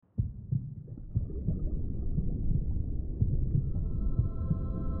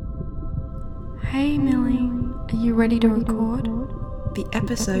Hey Millie, are you ready to record? The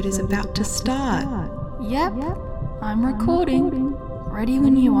episode is about to start. Yep, I'm recording. Ready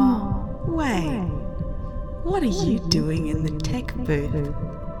when you are. Wait, what are you doing in the tech booth?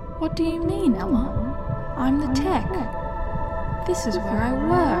 What do you mean, Ella? I'm the tech. This is where I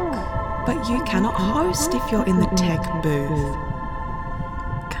work. But you cannot host if you're in the tech booth.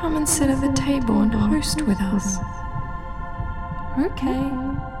 Come and sit at the table and host with us. Okay.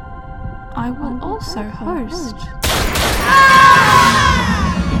 I will also host.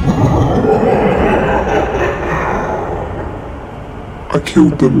 I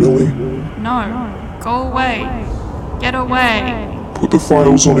killed them, Millie. No, go away. Get away. Put the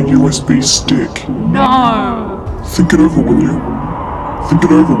files on a USB stick. No. Think it over, will you? Think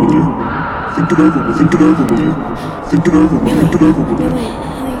it over, will you? Think it over, think it over, will you? Think it over, think it over, will you?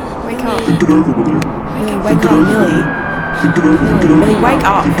 Wake up. Think it over, will you? Millie, wake up, Millie. Think it over, think it over. Millie, wake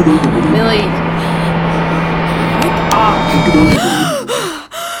up. Think it over, will you? Millie. Wake up. Think it over, will you?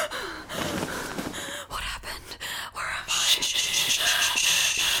 What happened? Where am I?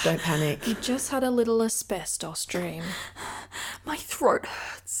 Don't panic. You just had a little asbestos dream. My throat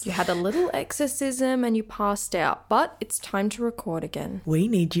hurts. You had a little exorcism and you passed out, but it's time to record again. We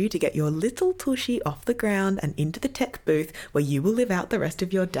need you to get your little tushy off the ground and into the tech booth where you will live out the rest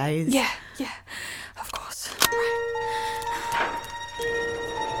of your days. Yeah, of course.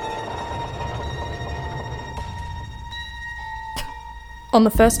 On the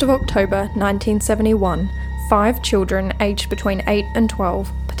 1st of October 1971, 5 children aged between 8 and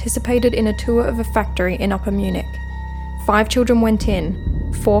 12 participated in a tour of a factory in Upper Munich. 5 children went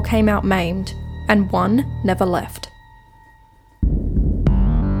in, 4 came out maimed, and 1 never left.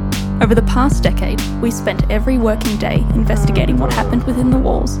 Over the past decade, we spent every working day investigating what happened within the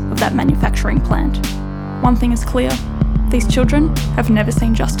walls of that manufacturing plant. One thing is clear, these children have never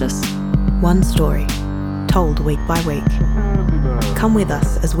seen justice. One story, told week by week. Come with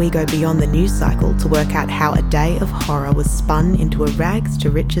us as we go beyond the news cycle to work out how a day of horror was spun into a rags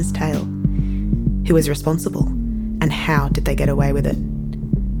to riches tale. Who is responsible, and how did they get away with it?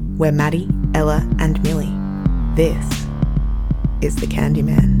 We're Maddie, Ella and Millie. This is The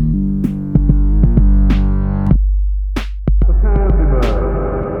Candyman.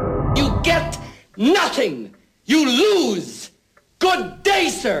 You get nothing! You lose! Good day,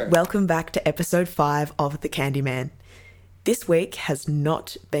 sir! Welcome back to episode 5 of The Candyman. This week has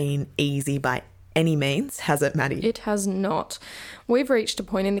not been easy by any means, has it, Maddie? It has not. We've reached a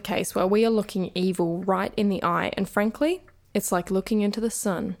point in the case where we are looking evil right in the eye, and frankly, it's like looking into the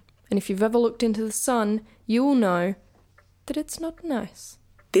sun. And if you've ever looked into the sun, you will know that it's not nice.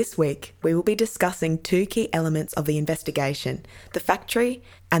 This week, we will be discussing 2 key elements of the investigation, the factory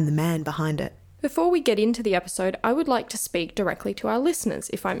and the man behind it. Before we get into the episode, I would like to speak directly to our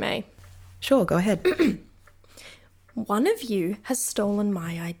listeners, if I may. Sure, go ahead. One of you has stolen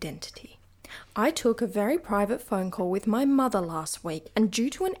my identity. I took a very private phone call with my mother last week, and due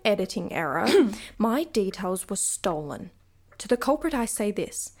to an editing error, my details were stolen. To the culprit I say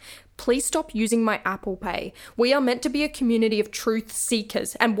this: please stop using my Apple Pay. We are meant to be a community of truth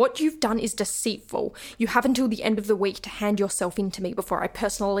seekers, and what you've done is deceitful. You have until the end of the week to hand yourself in to me before I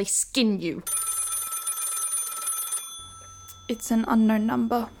personally skin you. It's an unknown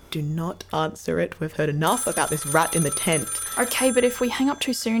number. Do not answer it. We've heard enough about this rat in the tent. Okay, but if we hang up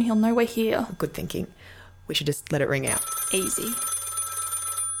too soon, he'll know we're here. Good thinking. We should just let it ring out. Easy.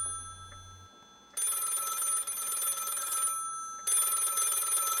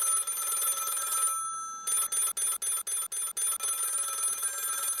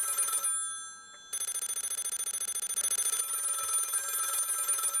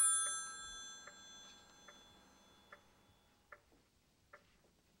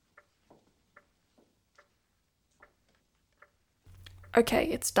 Okay,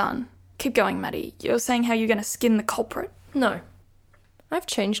 it's done. Keep going, Maddie. You're saying how you're going to skin the culprit. No. I've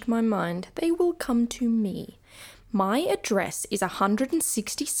changed my mind. They will come to me. My address is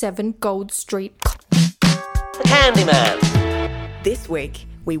 167 Gold Street. The Candyman! This week,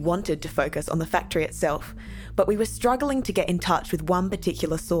 we wanted to focus on the factory itself, but we were struggling to get in touch with one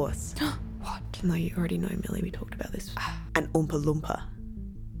particular source. What? No, you already know, Millie, we talked about this. An Oompa Loompa.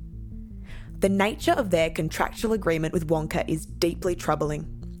 The nature of their contractual agreement with Wonka is deeply troubling.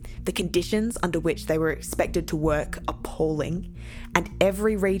 The conditions under which they were expected to work appalling, and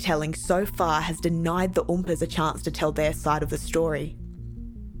every retelling so far has denied the Oompas a chance to tell their side of the story.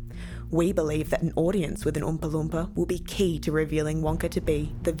 We believe that an audience with an Oompa Loompa will be key to revealing Wonka to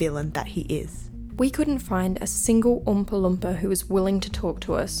be the villain that he is. We couldn't find a single Oompa Loompa who was willing to talk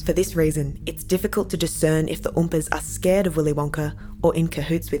to us. For this reason, it's difficult to discern if the Oompas are scared of Willy Wonka or in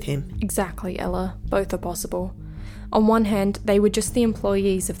cahoots with him. Exactly, Ella. Both are possible. On one hand, they were just the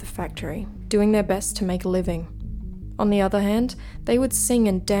employees of the factory, doing their best to make a living. On the other hand, they would sing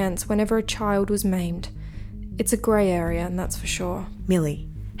and dance whenever a child was maimed. It's a grey area, and that's for sure. Millie,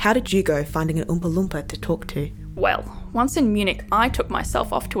 how did you go finding an Oompa Loompa to talk to? Well, once in Munich, I took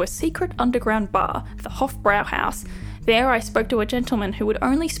myself off to a secret underground bar, the Hofbrauhaus. There I spoke to a gentleman who would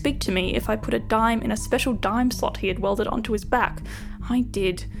only speak to me if I put a dime in a special dime slot he had welded onto his back. I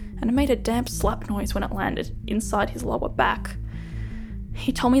did, and it made a damp slap noise when it landed inside his lower back.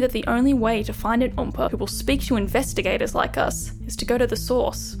 He told me that the only way to find an Oompa who will speak to investigators like us is to go to the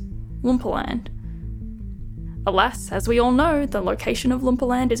source, Loompaland. Alas, as we all know, the location of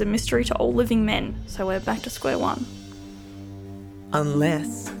Loompaland is a mystery to all living men, so we're back to square one.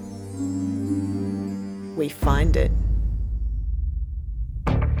 Unless we find it.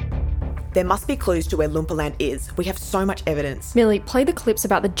 There must be clues to where Loompaland is. We have so much evidence. Millie, play the clips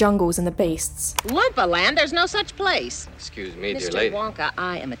about the jungles and the beasts. Loompaland, there's no such place. Excuse me, dear Mr. lady. Wonka,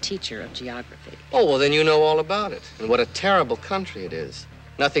 I am a teacher of geography. Oh, well, then you know all about it. And what a terrible country it is.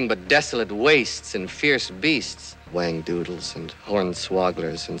 Nothing but desolate wastes and fierce beasts. Wang-doodles and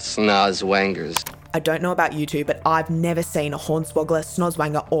hornswogglers and snozwangers. I don't know about you two, but I've never seen a hornswoggler,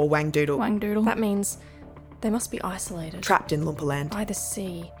 snozwanger, or wangdoodle Wangdoodle. That means they must be isolated. trapped in Loompaland. By the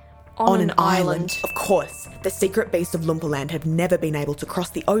sea. On an island. Of course. The secret beasts of Loompaland have never been able to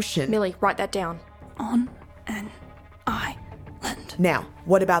cross the ocean. Millie, write that down. On an island. Now,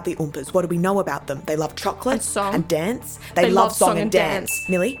 what about the Oompas? What do we know about them? They love chocolate And song. and dance. They love love song song and and dance. dance.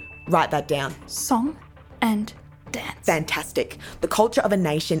 Millie, write that down. Song and dance. Fantastic. The culture of a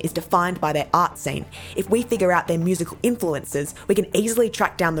nation is defined by their art scene. If we figure out their musical influences, we can easily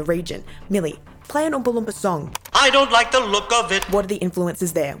track down the region. Millie, play an Oompa Loompa song. I don't like the look of it. What are the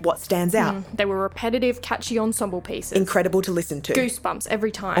influences there? What stands out? They were repetitive, catchy ensemble pieces. Incredible to listen to. Goosebumps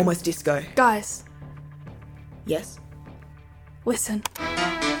every time. Almost disco. Guys, Yes? listen.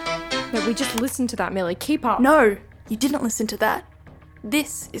 No, we just listened to that, Millie. Keep up. No, you didn't listen to that.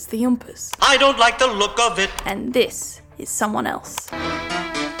 This is the Oompas, I don't like the look of it. and this is someone else.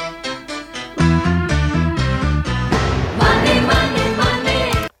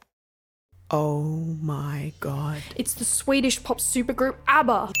 Oh my god. It's the Swedish pop supergroup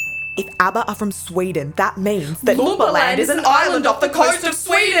ABBA. If ABBA are from Sweden, that means that Loompaland is an island off the coast of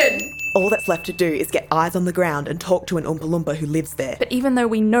Sweden! All that's left to do is get eyes on the ground and talk to an Oompa Loompa who lives there. But even though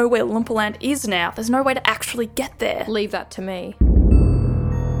we know where Loompaland is now, there's no way to actually get there. Leave that to me.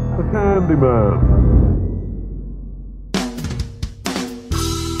 The Candyman.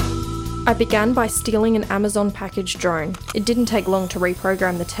 I began by stealing an Amazon package drone. It didn't take long to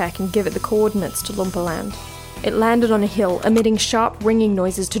reprogram the tech and give it the coordinates to Loompaland. It landed on a hill, emitting sharp ringing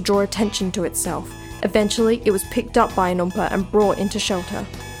noises to draw attention to itself. Eventually, it was picked up by an Oompa and brought into shelter.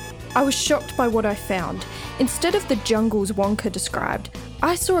 I was shocked by what I found. Instead of the jungles Wonka described,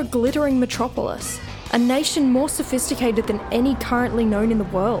 I saw a glittering metropolis. A nation more sophisticated than any currently known in the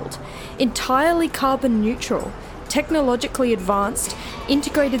world. Entirely carbon neutral, technologically advanced,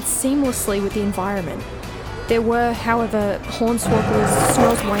 integrated seamlessly with the environment. There were, however, hornswogglers,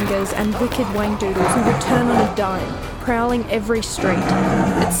 snozwangers, and wicked wangdoodles who would turn on a dime, prowling every street.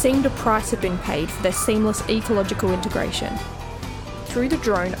 It seemed a price had been paid for their seamless ecological integration. Through the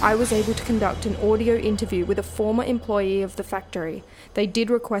drone, I was able to conduct an audio interview with a former employee of the factory. They did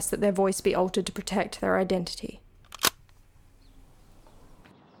request that their voice be altered to protect their identity.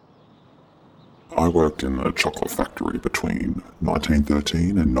 I worked in a chocolate factory between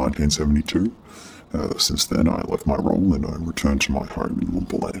 1913 and 1972. Since then, I left my role and I returned to my home in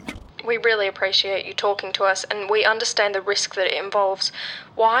Loompaland. We really appreciate you talking to us, and we understand the risk that it involves.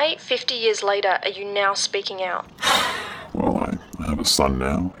 Why, 50 years later, are you now speaking out? Well, I have a son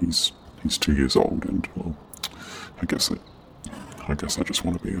now. He's 2 years old, and well, I guess I just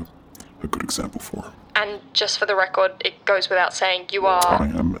want to be a good example for him. And just for the record, it goes without saying, you I are...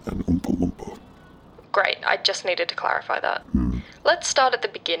 am an Oompa Loompa. Great, I just needed to clarify that. Let's start at the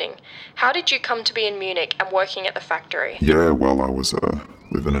beginning. How did you come to be in Munich and working at the factory? Yeah, well, I was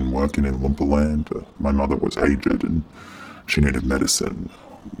living and working in Loompaland. My mother was aged and she needed medicine.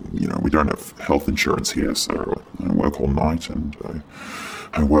 You know, we don't have health insurance here, so I work all night and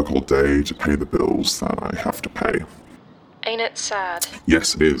I work all day to pay the bills that I have to pay. Ain't it sad?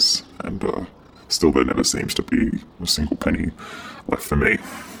 Yes, it is, and still there never seems to be a single penny left for me.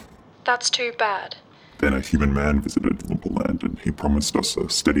 That's too bad. Then a human man visited Loompaland and he promised us a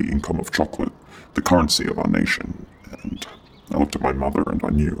steady income of chocolate, the currency of our nation. And I looked at my mother and I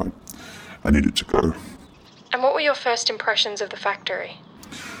knew I needed to go. And what were your first impressions of the factory?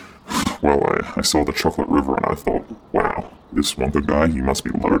 Well, I saw the chocolate river and I thought, wow, this Wonka guy, he must be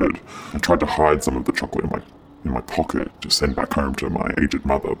loaded. I tried to hide some of the chocolate in my pocket to send back home to my aged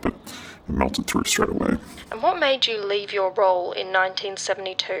mother, but it melted through straight away. And what made you leave your role in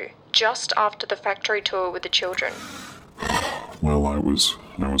 1972, just after the factory tour with the children? Well, I was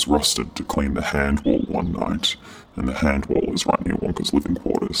rostered to clean the hand wall one night, and the hand wall is right near Wonka's living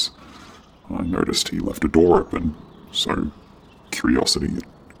quarters. I noticed he left a door open, so curiosity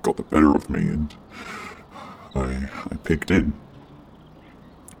got the better of me, and I peeked in.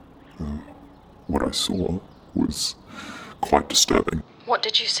 What I saw was quite disturbing. What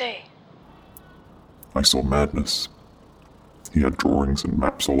did you see? I saw madness. He had drawings and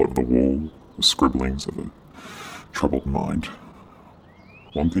maps all over the wall, the scribblings of a troubled mind.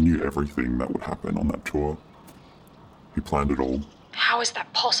 Wonka knew everything that would happen on that tour. He planned it all. How is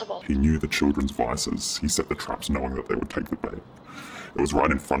that possible? He knew the children's vices. He set the traps knowing that they would take the bait. It was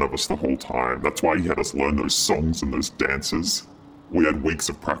right in front of us the whole time. That's why he had us learn those songs and those dances. We had weeks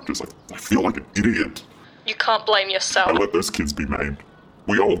of practice. I feel like an idiot. You can't blame yourself. I let those kids be maimed.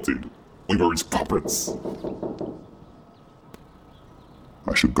 We all did. We were his puppets.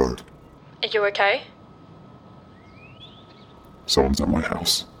 I should go. Are you okay? Someone's at my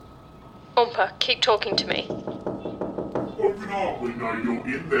house. Oompa, keep talking to me. Open up, we know you're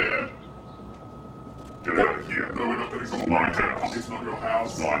in there. Get out of here. No, we're not going to go to my house. It's not your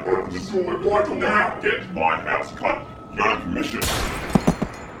house. My house. Open the door right now. Get to my house. Cut. You don't have permission.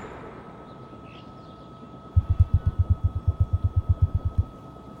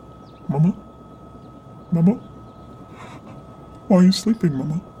 Mama? Mama? Why are you sleeping,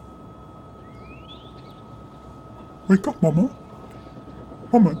 Mama? Wake up, Mama.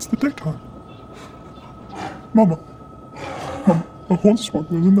 Mama, it's the daytime. Mama. Mama, a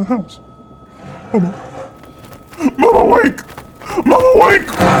hornswoggler's in the house. Mama. Mama, wake! Mama, wake! Wake,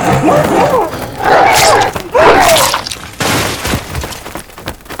 Mama!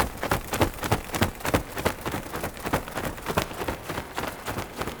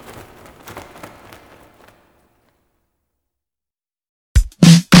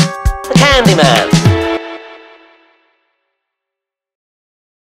 The Candyman.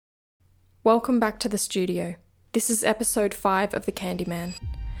 Welcome back to the studio. This is episode 5 of The Candyman.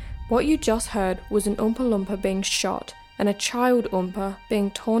 What you just heard was an Oompa Loompa being shot and a child Oompa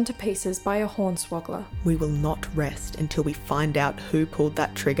being torn to pieces by a hornswoggler. We will not rest until we find out who pulled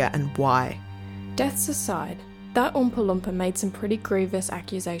that trigger and why. Deaths aside, that Oompa Loompa made some pretty grievous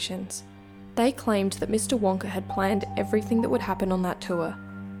accusations. They claimed that Mr. Wonka had planned everything that would happen on that tour.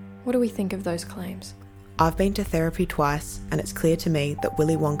 What do we think of those claims? I've been to therapy twice, and it's clear to me that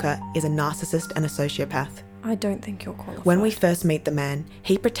Willy Wonka is a narcissist and a sociopath. I don't think you're qualified. When we first meet the man,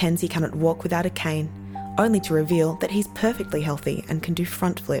 he pretends he cannot walk without a cane, only to reveal that he's perfectly healthy and can do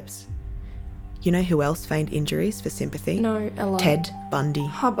front flips. You know who else feigned injuries for sympathy? No, Ella. Ted Bundy.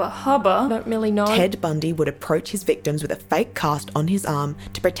 Hubba. Don't Millie know. Ted Bundy would approach his victims with a fake cast on his arm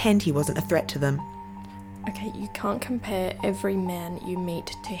to pretend he wasn't a threat to them. Okay, you can't compare every man you meet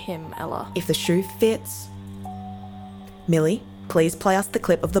to him, Ella. If the shoe fits... Millie, please play us the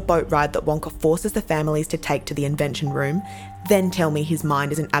clip of the boat ride that Wonka forces the families to take to the invention room, then tell me his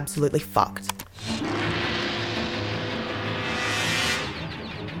mind isn't absolutely fucked.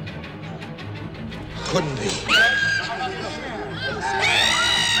 Couldn't be.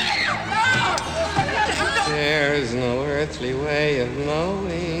 There's no earthly way of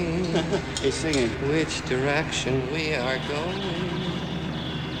knowing He's singing. which direction we are going.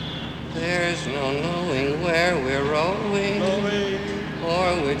 There's no knowing where we're rowing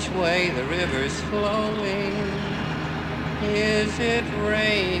or which way the river's flowing. Is it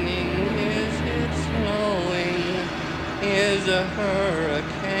raining? Is it snowing? Is a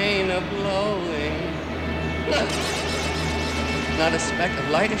hurricane a-blowing? Not a speck of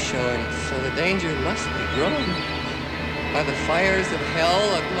light is showing, so the danger must be growing. Are the fires of hell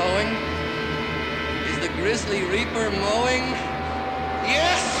a-glowing? Is the grisly reaper mowing?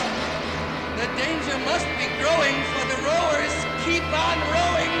 Yes! The danger must be growing, for the rowers keep on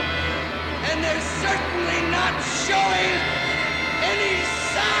rowing, and they're certainly not showing any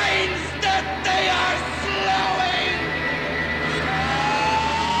signs that they are slowing!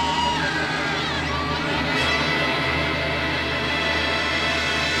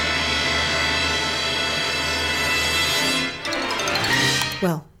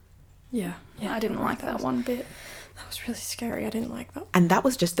 Well, Yeah, I didn't like that one bit. that was really scary. I didn't like that. and that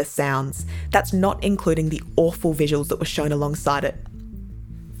was just the sounds. That's not including the awful visuals that were shown alongside it.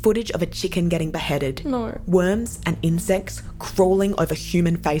 footage of a chicken getting beheaded. No. Worms and insects crawling over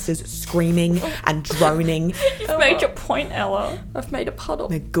human faces, screaming and droning. You've made your point, Ella. I've made a puddle.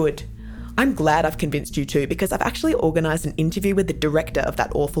 They're good. I'm glad I've convinced you too, because I've actually organised an interview with the director of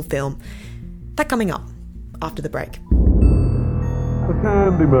that awful film. That coming up after the break. The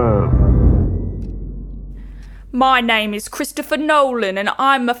Candyman. My name is Christopher Nolan, and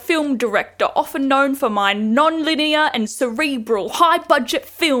I'm a film director, often known for my non-linear and cerebral high-budget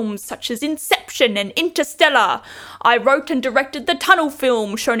films such as Inception and Interstellar. I wrote and directed the Tunnel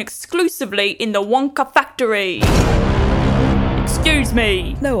film, shown exclusively in the Wonka Factory. Excuse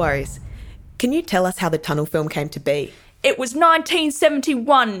me. No worries. Can you tell us how the Tunnel film came to be? It was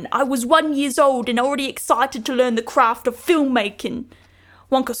 1971. I was 1 year old and already excited to learn the craft of filmmaking.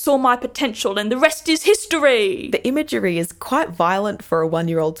 Wonka saw my potential and the rest is history. The imagery is quite violent for a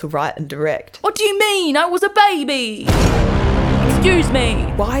 1-year-old to write and direct. What do you mean? I was a baby. Excuse me.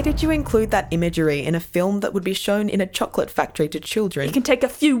 Why did you include that imagery in a film that would be shown in a chocolate factory to children? It can take a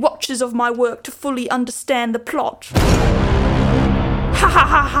few watches of my work to fully understand the plot. Ha ha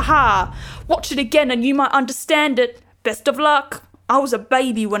ha ha ha. Watch it again and you might understand it. Best of luck. I was a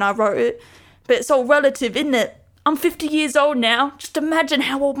baby when I wrote it, but it's all relative, isn't it? I'm 50 years old now. Just imagine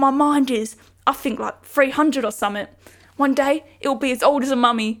how old my mind is. I think like 300 or something. One day, it'll be as old as a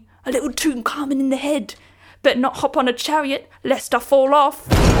mummy. A little Tutankhamun in the head. Better not hop on a chariot, lest I fall off.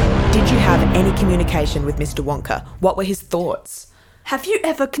 Did you have any communication with Mr. Wonka? What were his thoughts? Have you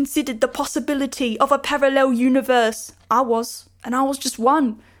ever considered the possibility of a parallel universe? I was just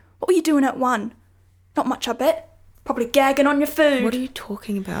 1. What were you doing at 1? Not much, I bet. Probably gagging on your food. What are you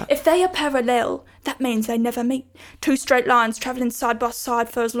talking about? If they are parallel, that means they never meet. 2 straight lines travelling side by side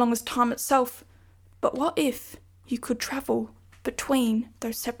for as long as time itself. But what if you could travel between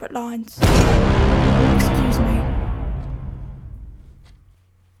those separate lines? Excuse me.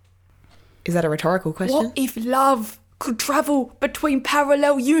 Is that a rhetorical question? What if love could travel between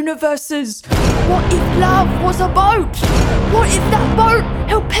parallel universes? What if love was a boat? What if that boat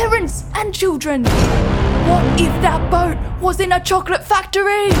held parents and children? What if that boat was in a chocolate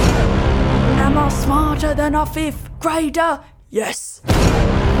factory? Am I smarter than a 5th grader? Yes.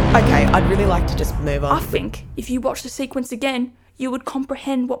 Okay, I'd really like to just move on. I think if you watch the sequence again, you would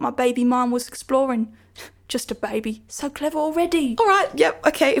comprehend what my baby mind was exploring. Just a baby. So clever already. All right, yep,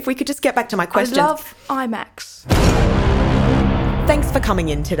 okay, if we could just get back to my questions. I love IMAX. Thanks for coming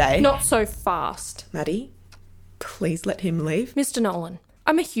in today. Not so fast. Maddie, please let him leave. Mr. Nolan,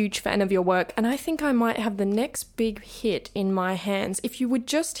 I'm a huge fan of your work, and I think I might have the next big hit in my hands if you would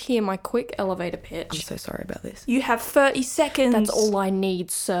just hear my quick elevator pitch. I'm so sorry about this. You have 30 seconds. That's all I need,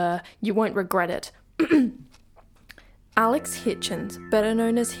 sir. You won't regret it. Alex Hitchens, better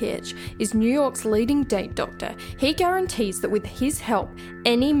known as Hitch, is New York's leading date doctor. He guarantees that with his help,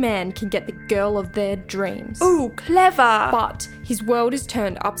 any man can get the girl of their dreams. Ooh, clever! But his world is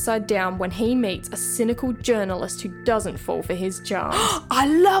turned upside down when he meets a cynical journalist who doesn't fall for his charms. I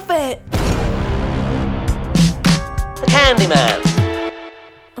love it! The Candyman.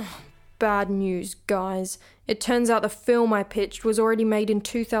 Bad news, guys. It turns out the film I pitched was already made in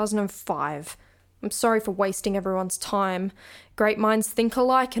 2005. I'm sorry for wasting everyone's time. Great minds think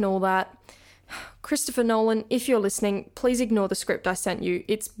alike and all that. Christopher Nolan, if you're listening, please ignore the script I sent you.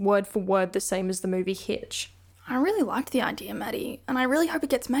 It's word for word the same as the movie Hitch. I really liked the idea, Maddie, and I really hope it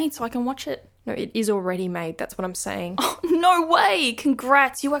gets made so I can watch it. No, it is already made, that's what I'm saying. Oh, no way!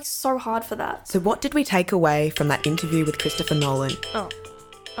 Congrats, you worked so hard for that. So what did we take away from that interview with Christopher Nolan?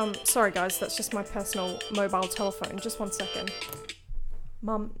 Sorry guys, that's just my personal mobile telephone. Just 1 second.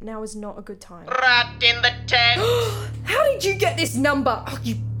 Mum, now is not a good time. Rat in the tent. How did you get this number? Oh,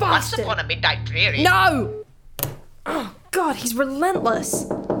 you bastard. Once upon a midnight dreary. No! Oh, God, he's relentless.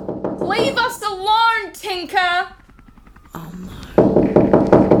 Leave us alone, Tinker! Oh no.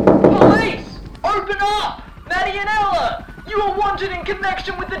 Police! Open up! Maddie and Ella! You are wanted in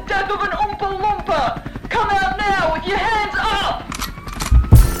connection with the death of an Oompa Loompa! Come out now with your hands up!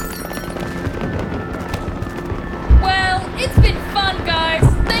 Well, it's been fun, guys.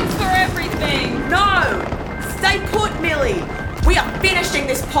 Thanks for everything. No! Stay put, Millie! We are finishing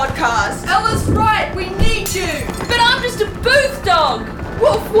this podcast! Ella's right, we need you. But I'm just a booth dog.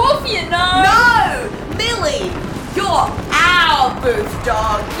 Woof woof, you know. No! Millie! You're our booth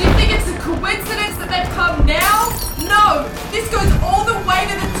dog! You think it's a coincidence that they've come now? No! This goes all the way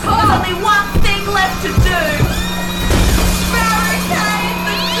to the top. There's only one thing left to do! Barricade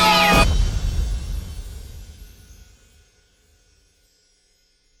the door!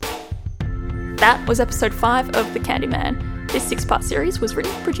 That was episode 5 of The Candyman. This 6-part series was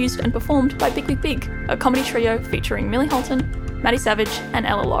written, produced and performed by Big Big Big, a comedy trio featuring Millie Holton, Maddie Savage, and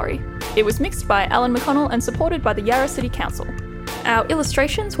Ella Laurie. It was mixed by Alan McConnell and supported by the Yarra City Council. Our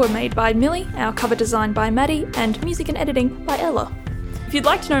illustrations were made by Millie, our cover design by Maddie, and music and editing by Ella. If you'd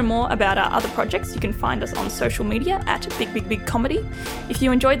like to know more about our other projects, you can find us on social media at Big Big Big Comedy. If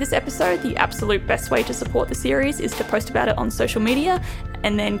you enjoyed this episode, the absolute best way to support the series is to post about it on social media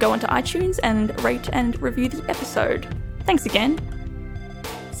and then go onto iTunes and rate and review the episode. Thanks again.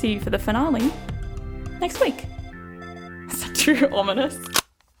 See you for the finale next week. Is that too ominous?